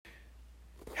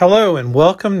Hello and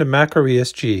welcome to Macro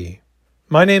ESG.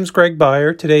 My name's Greg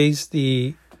Beyer. Today's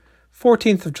the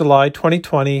 14th of July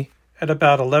 2020 at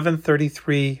about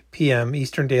 11:33 p.m.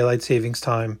 Eastern Daylight Savings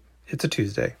Time. It's a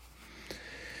Tuesday.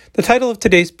 The title of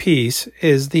today's piece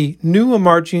is the new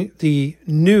emerging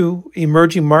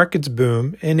markets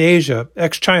boom in Asia,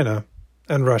 ex-China,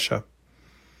 and Russia.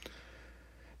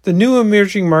 The new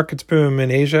emerging markets boom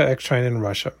in Asia, ex-China, and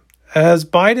Russia. As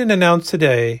Biden announced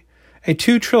today, a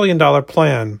 $2 trillion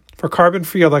plan for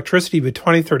carbon-free electricity by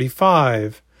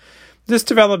 2035, this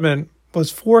development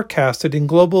was forecasted in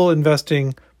global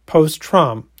investing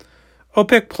post-Trump.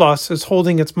 OPEC Plus is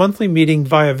holding its monthly meeting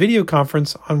via video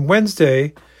conference on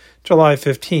Wednesday, July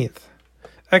 15th.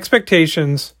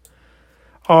 Expectations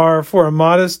are for a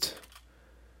modest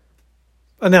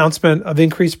announcement of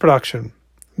increased production.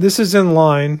 This is in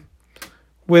line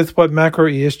with what Macro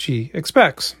ESG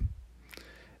expects.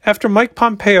 After Mike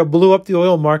Pompeo blew up the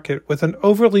oil market with an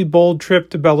overly bold trip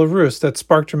to Belarus that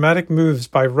sparked dramatic moves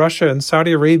by Russia and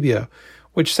Saudi Arabia,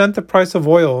 which sent the price of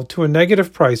oil to a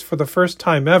negative price for the first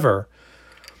time ever,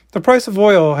 the price of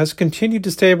oil has continued to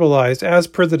stabilize as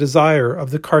per the desire of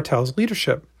the cartel's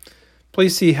leadership.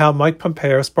 Please see how Mike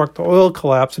Pompeo sparked the oil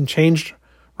collapse and changed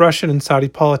Russian and Saudi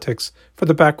politics for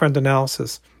the background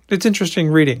analysis. It's interesting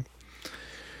reading.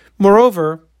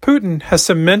 Moreover, Putin has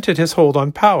cemented his hold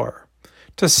on power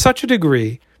to such a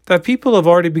degree that people have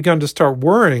already begun to start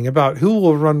worrying about who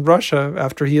will run Russia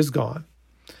after he is gone.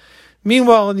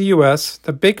 Meanwhile, in the U.S.,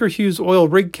 the Baker Hughes oil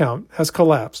rig count has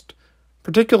collapsed,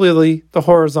 particularly the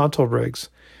horizontal rigs.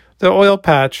 The oil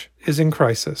patch is in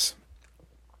crisis.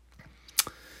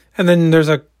 And then there's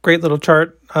a great little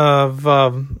chart of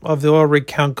the oil rig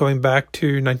count going back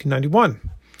to 1991.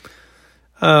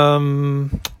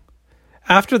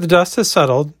 After the dust has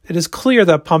settled, it is clear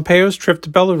that Pompeo's trip to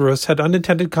Belarus had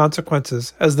unintended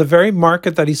consequences, as the very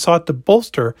market that he sought to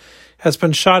bolster has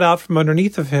been shot out from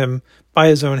underneath of him by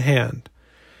his own hand.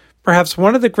 Perhaps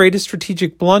one of the greatest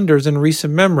strategic blunders in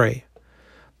recent memory.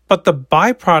 But the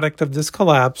byproduct of this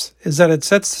collapse is that it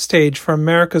sets the stage for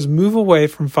America's move away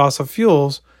from fossil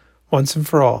fuels once and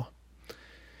for all.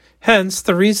 Hence,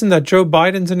 the reason that Joe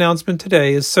Biden's announcement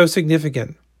today is so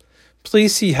significant.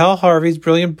 Please see Hal Harvey's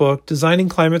brilliant book, Designing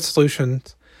Climate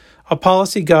Solutions, a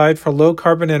policy guide for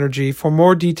low-carbon energy, for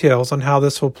more details on how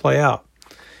this will play out.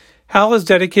 Hal is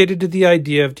dedicated to the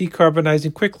idea of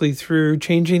decarbonizing quickly through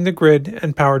changing the grid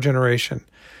and power generation.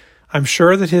 I'm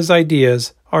sure that his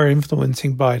ideas are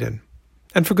influencing Biden.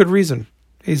 And for good reason.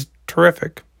 He's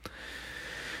terrific.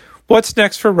 What's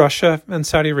next for Russia and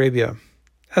Saudi Arabia?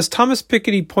 As Thomas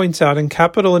Piketty points out in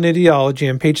Capital and Ideology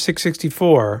on page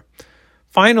 664,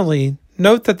 finally,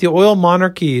 note that the oil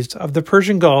monarchies of the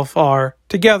Persian Gulf are,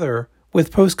 together with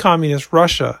post-communist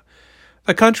Russia,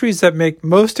 the countries that make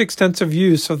most extensive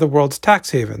use of the world's tax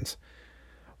havens.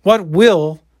 What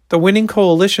will the winning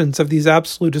coalitions of these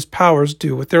absolutist powers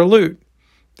do with their loot?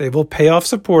 They will pay off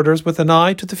supporters with an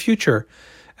eye to the future,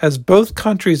 as both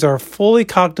countries are fully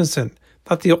cognizant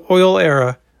that the oil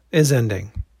era is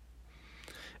ending.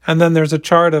 And then there's a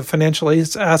chart of financial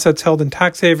assets held in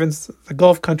tax havens. The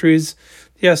Gulf countries,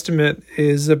 the estimate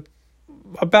is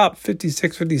about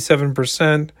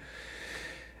 57%.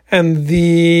 And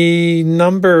the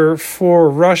number for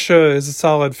Russia is a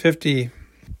solid 50.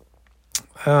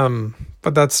 But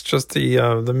that's just the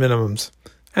minimums.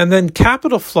 And then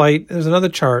capital flight, there's another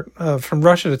chart from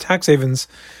Russia to tax havens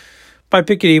by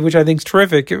Piketty, which I think is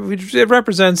terrific. It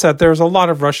represents that there's a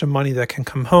lot of Russian money that can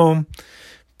come home.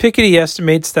 Piketty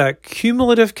estimates that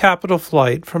cumulative capital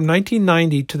flight from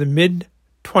 1990 to the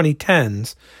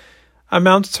mid-2010s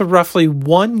amounts to roughly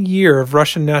 1 year of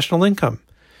Russian national income.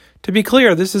 To be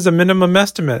clear, this is a minimum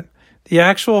estimate. The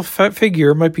actual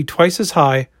figure might be twice as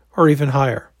high or even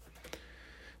higher.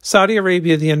 Saudi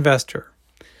Arabia, the investor.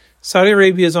 Saudi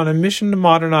Arabia is on a mission to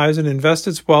modernize and invest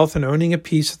its wealth in owning a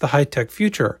piece of the high-tech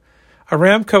future.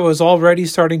 Aramco is already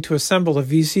starting to assemble a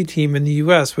VC team in the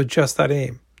U.S. with just that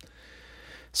aim.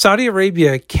 Saudi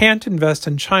Arabia can't invest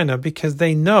in China because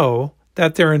they know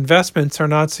that their investments are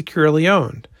not securely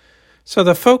owned. So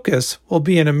the focus will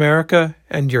be in America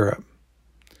and Europe.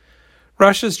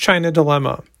 Russia's China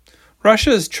dilemma.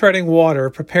 Russia is treading water,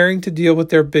 preparing to deal with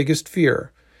their biggest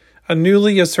fear, a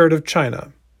newly assertive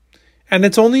China. And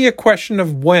it's only a question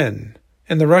of when,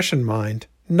 in the Russian mind,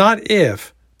 not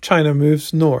if, China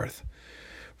moves north.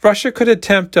 Russia could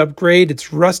attempt to upgrade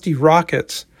its rusty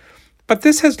rockets, but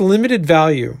this has limited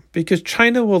value because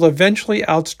China will eventually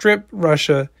outstrip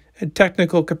Russia in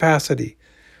technical capacity.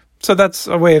 So that's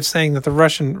a way of saying that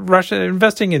Russia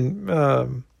investing in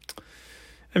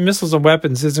missiles and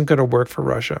weapons isn't going to work for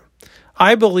Russia.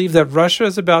 I believe that Russia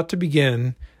is about to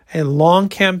begin a long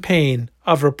campaign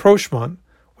of rapprochement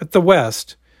with the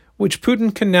West, which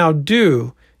Putin can now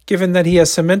do given that he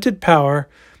has cemented power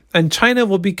and China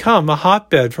will become a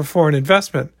hotbed for foreign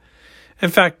investment. In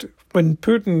fact, when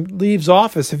Putin leaves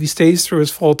office, if he stays through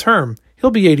his full term,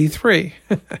 he'll be 83,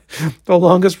 the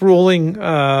longest ruling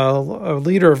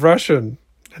leader of Russia in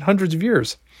hundreds of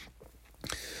years.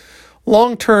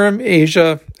 Long-term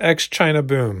Asia ex-China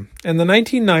boom. In the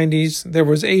 1990s, there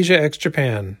was Asia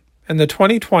ex-Japan. In the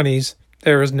 2020s,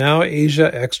 there is now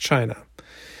Asia ex-China.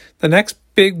 The next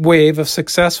big wave of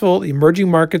successful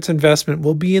emerging markets investment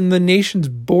will be in the nations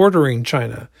bordering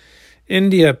China.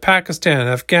 India, Pakistan,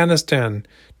 Afghanistan,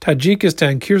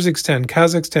 Tajikistan, Kyrgyzstan,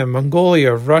 Kazakhstan,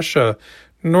 Mongolia, Russia,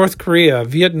 North Korea,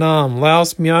 Vietnam,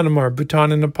 Laos, Myanmar,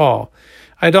 Bhutan, and Nepal.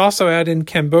 I'd also add in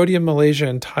Cambodia, Malaysia,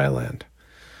 and Thailand.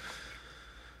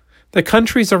 The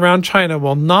countries around China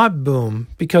will not boom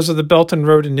because of the Belt and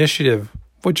Road Initiative,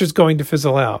 which is going to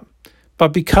fizzle out, but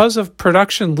because of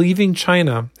production leaving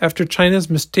China after China's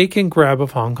mistaken grab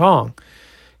of Hong Kong,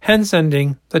 hence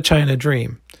ending the China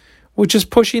dream, which is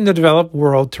pushing the developed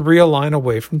world to realign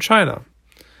away from China.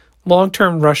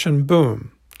 Long-term Russian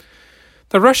boom.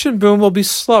 The Russian boom will be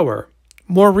slower,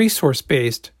 more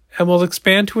resource-based, and will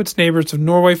expand to its neighbors of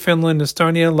Norway, Finland,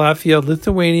 Estonia, Latvia,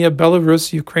 Lithuania,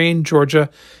 Belarus, Ukraine, Georgia,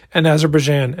 and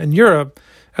Azerbaijan in Europe,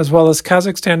 as well as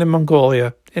Kazakhstan and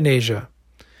Mongolia in Asia.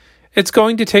 It's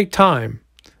going to take time.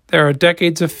 There are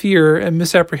decades of fear and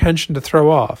misapprehension to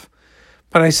throw off,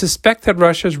 but I suspect that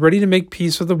Russia is ready to make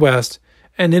peace with the West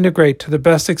and integrate to the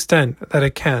best extent that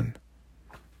it can.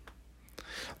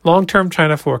 Long-term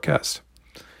China forecast.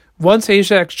 Once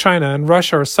Asia ex-China and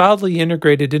Russia are solidly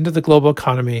integrated into the global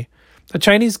economy, the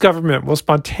Chinese government will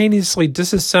spontaneously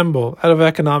disassemble out of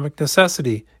economic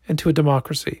necessity into a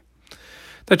democracy.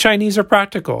 The Chinese are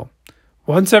practical.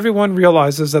 Once everyone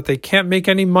realizes that they can't make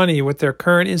any money with their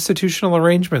current institutional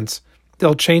arrangements,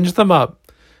 they'll change them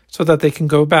up so that they can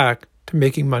go back to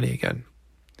making money again.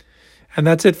 And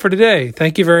that's it for today.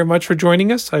 Thank you very much for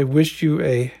joining us. I wish you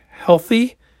a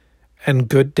healthy and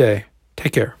good day.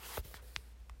 Take care.